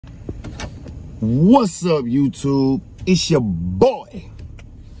What's up, YouTube? It's your boy,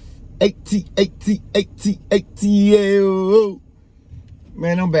 ATATATATO.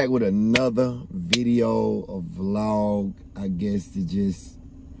 Man, I'm back with another video, a vlog, I guess, to just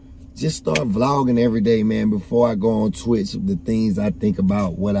start vlogging every day, man, before I go on Twitch, the things I think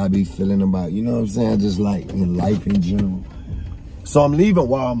about, what I be feeling about, you know what I'm saying? Just like in life in general. So I'm leaving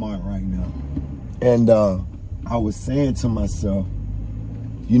Walmart right now. And I was saying to myself,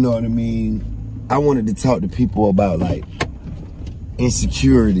 you know what I mean? I wanted to talk to people about like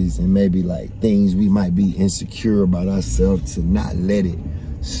insecurities and maybe like things we might be insecure about ourselves, to not let it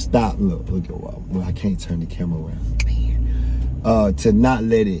stop. Look at what, well, I can't turn the camera around, man. To not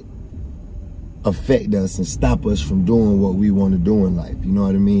let it affect us and stop us from doing what we want to do in life. You know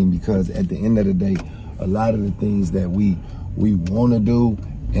what I mean? Because at the end of the day, a lot of the things that we want to do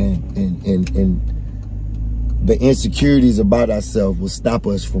and the insecurities about ourselves will stop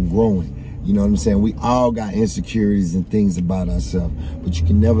us from growing. You know what I'm saying? We all got insecurities and things about ourselves, but you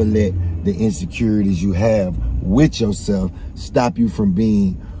can never let the insecurities you have with yourself stop you from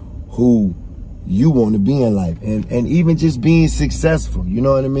being who you want to be in life, and even just being successful. You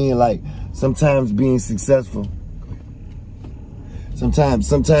know what I mean? Like sometimes being successful,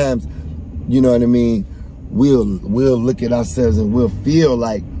 sometimes, you know what I mean? We'll look at ourselves and we'll feel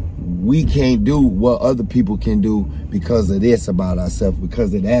like we can't do what other people can do because of this about ourselves,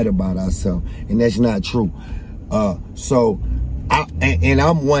 because of that about ourselves, and that's not true. So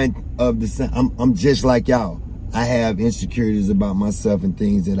I'm one of the same. I'm just like y'all. I have insecurities about myself and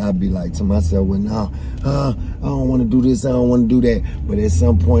things that I be like to myself, well, no, I don't want to do this, I don't want to do that. But at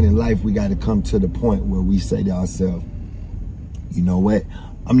some point in life, we got to come to the point where we say to ourselves, you know what?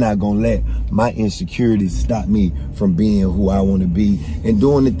 I'm not going to let my insecurities stop me from being who I want to be and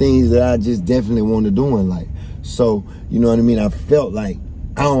doing the things that I just definitely want to do in life. So, you know what I mean? I felt like,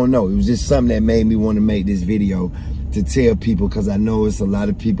 I don't know, it was just something that made me want to make this video to tell people, because I know it's a lot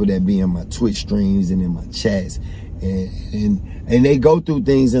of people that be in my Twitch streams and in my chats, and they go through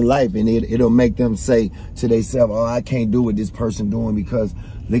things in life, and it'll make them say to themselves, oh, I can't do what this person doing because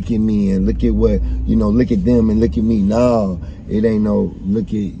look at me and look at what, you know, look at them and look at me. No, it ain't no look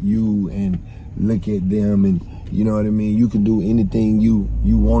at you and look at them, and you know what I mean? You can do anything you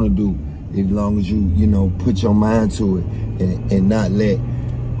want to do as long as you know, put your mind to it and not let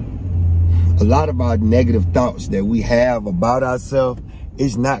a lot of our negative thoughts that we have about ourselves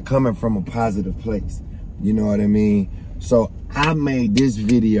is not coming from a positive place. You know what I mean? So I made this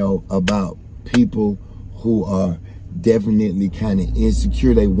video about people who are definitely kind of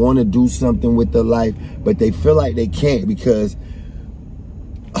insecure. They want to do something with their life, but they feel like they can't because,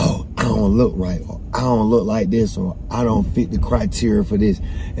 oh, I don't look right, or I don't look like this, or I don't fit the criteria for this.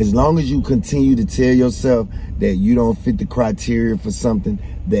 As long as you continue to tell yourself that you don't fit the criteria for something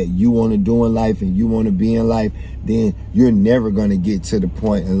that you want to do in life and you want to be in life, then you're never going to get to the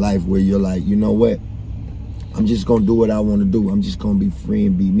point in life where you're like, you know what? I'm just going to do what I want to do. I'm just going to be free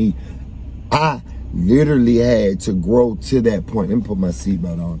and be me. I literally had to grow to that point. Let me put my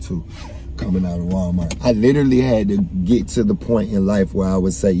seatbelt on too, coming out of Walmart. I literally had to get to the point in life where I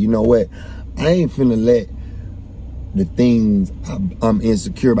would say, you know what? I ain't finna let the things I'm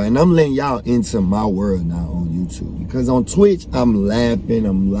insecure about, and I'm letting y'all into my world now on YouTube, because on Twitch I'm laughing,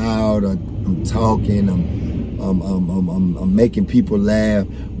 I'm loud, I'm talking, I'm making people laugh,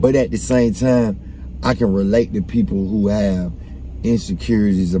 but at the same time I can relate to people who have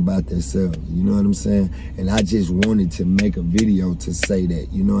insecurities about themselves. You know what I'm saying? And I just wanted to make a video to say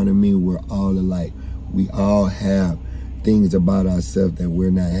that, you know what I mean? We're all alike. We all have things about ourselves that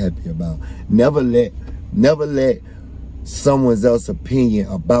we're not happy about. Never let someone else's opinion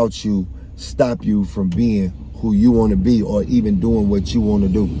about you stop you from being who you want to be, or even doing what you want to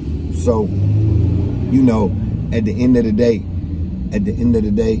do. So, you know, at the end of the day,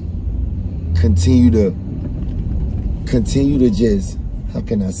 continue to just, how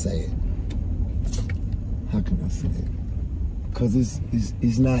can I say it? Because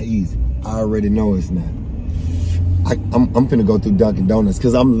it's not easy. I already know it's not. I'm finna go through Dunkin' Donuts,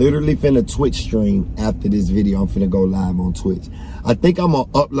 because I'm literally finna Twitch stream after this video. I'm finna go live on Twitch. I think I'm gonna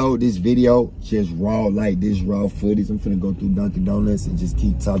upload this video just raw, like this raw footage. I'm finna go through Dunkin' Donuts and just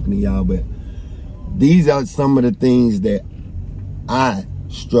keep talking to y'all. But these are some of the things that I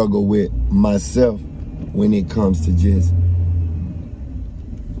struggle with myself when it comes to just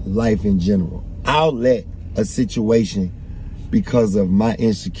life in general. I'll let a situation because of my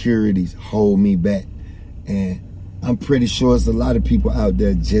insecurities hold me back, and I'm pretty sure it's a lot of people out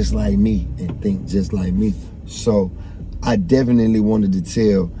there just like me and think just like me. So I definitely wanted to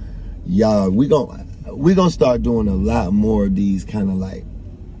tell y'all, we're gonna start doing a lot more of these kind of like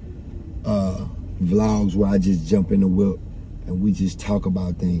vlogs where I just jump in the whip and we just talk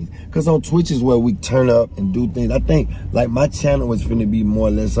about things. Because on Twitch is where we turn up and do things. I think, like, my channel was finna be more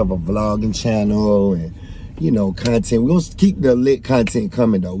or less of a vlogging channel and, you know, content. We're going to keep the lit content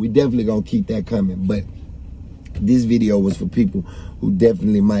coming, though. We definitely going to keep that coming. But this video was for people who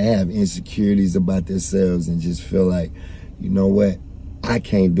definitely might have insecurities about themselves and just feel like, you know what, I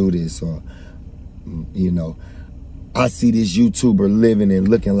can't do this. Or, you know, I see this YouTuber living and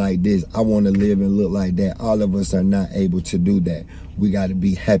looking like this. I want to live and look like that. All of us are not able to do that. We got to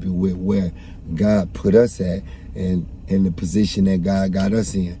be happy with where God put us at and in the position that God got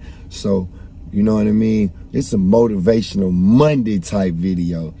us in. So, you know what I mean? It's a motivational Monday type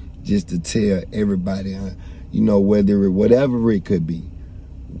video just to tell everybody, you know, whatever it could be.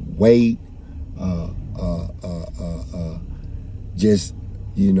 Weight, just,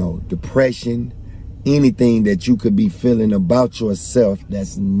 you know, depression, anything that you could be feeling about yourself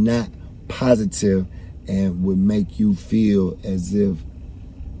that's not positive and would make you feel as if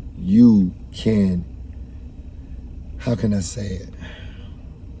you can, how can I say it?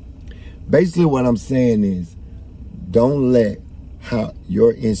 Basically what I'm saying is, don't let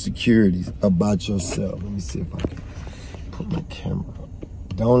your insecurities about yourself, let me see if I can put my camera up.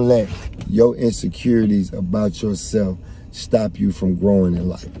 Don't let your insecurities about yourself stop you from growing in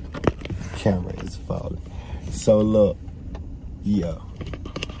life. Camera is falling. So look, yeah,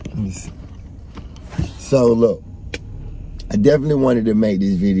 let me see. So look, I definitely wanted to make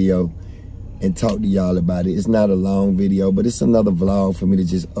this video and talk to y'all about it. It's not a long video, but it's another vlog for me to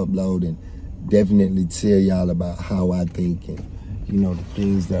just upload and definitely tell y'all about how I think and, you know, the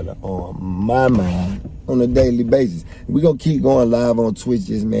things that are on my mind on a daily basis. We're going to keep going live on Twitch,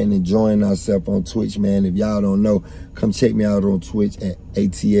 just, man, enjoying ourselves on Twitch, man. If y'all don't know, come check me out on Twitch at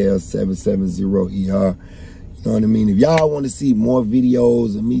ATL770ER. You know what I mean? If y'all want to see more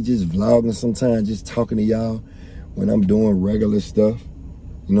videos of me just vlogging sometimes, just talking to y'all when I'm doing regular stuff,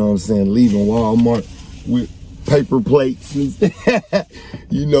 you know what I'm saying, leaving Walmart with paper plates,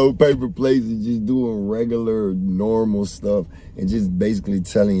 you know, paper plates and just doing regular, normal stuff and just basically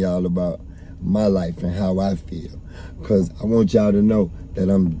telling y'all about my life and how I feel. Because I want y'all to know that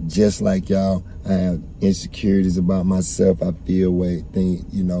I'm just like y'all. I have insecurities about myself. I feel things,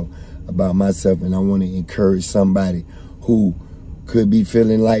 you know, about myself, and I want to encourage somebody who could be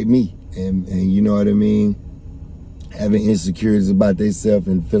feeling like me and you know what I mean, having insecurities about themselves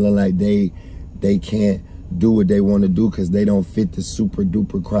and feeling like they can't do what they want to do because they don't fit the super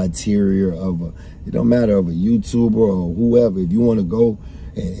duper criteria of it don't matter, of a YouTuber or whoever. If you want to go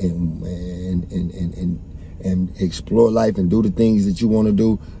and explore life and do the things that you want to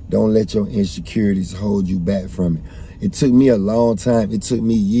do, don't let your insecurities hold you back from it. It took me a long time. It took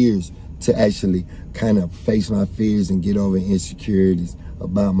me years to actually kind of face my fears and get over insecurities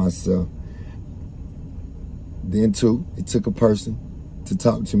about myself. Then too, it took a person to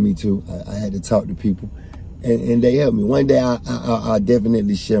talk to me too. I had to talk to people, and they helped me. One day I'll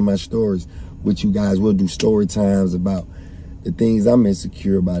definitely share my stories with you guys. We'll do story times about the things I'm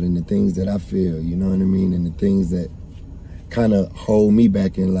insecure about and the things that I feel, you know what I mean, and the things that kind of hold me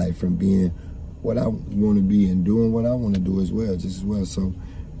back in life from being what I want to be and doing what I want to do as well, just as well. So,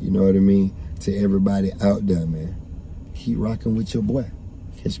 you know what I mean, to everybody out there, man, keep rocking with your boy.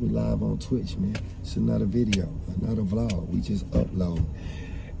 Catch me live on Twitch, man. It's another video, another vlog. We just upload.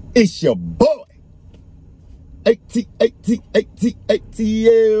 It's your boy, ATL.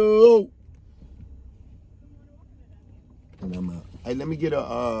 And I'm out. Hey, let me get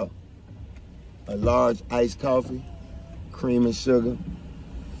a large iced coffee, cream and sugar.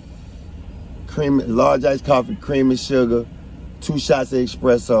 Large iced coffee, cream and sugar, 2 shots of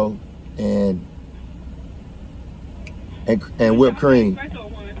espresso, and whipped cream.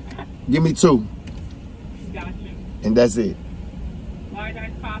 Give me 2. Gotcha. And that's it. Large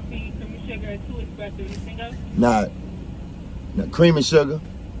iced coffee, cream and sugar, 2 espresso. Anything else? Nah, cream and sugar.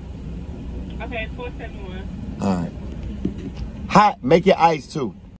 Okay, $4.71. All right. Hot, make it ice too.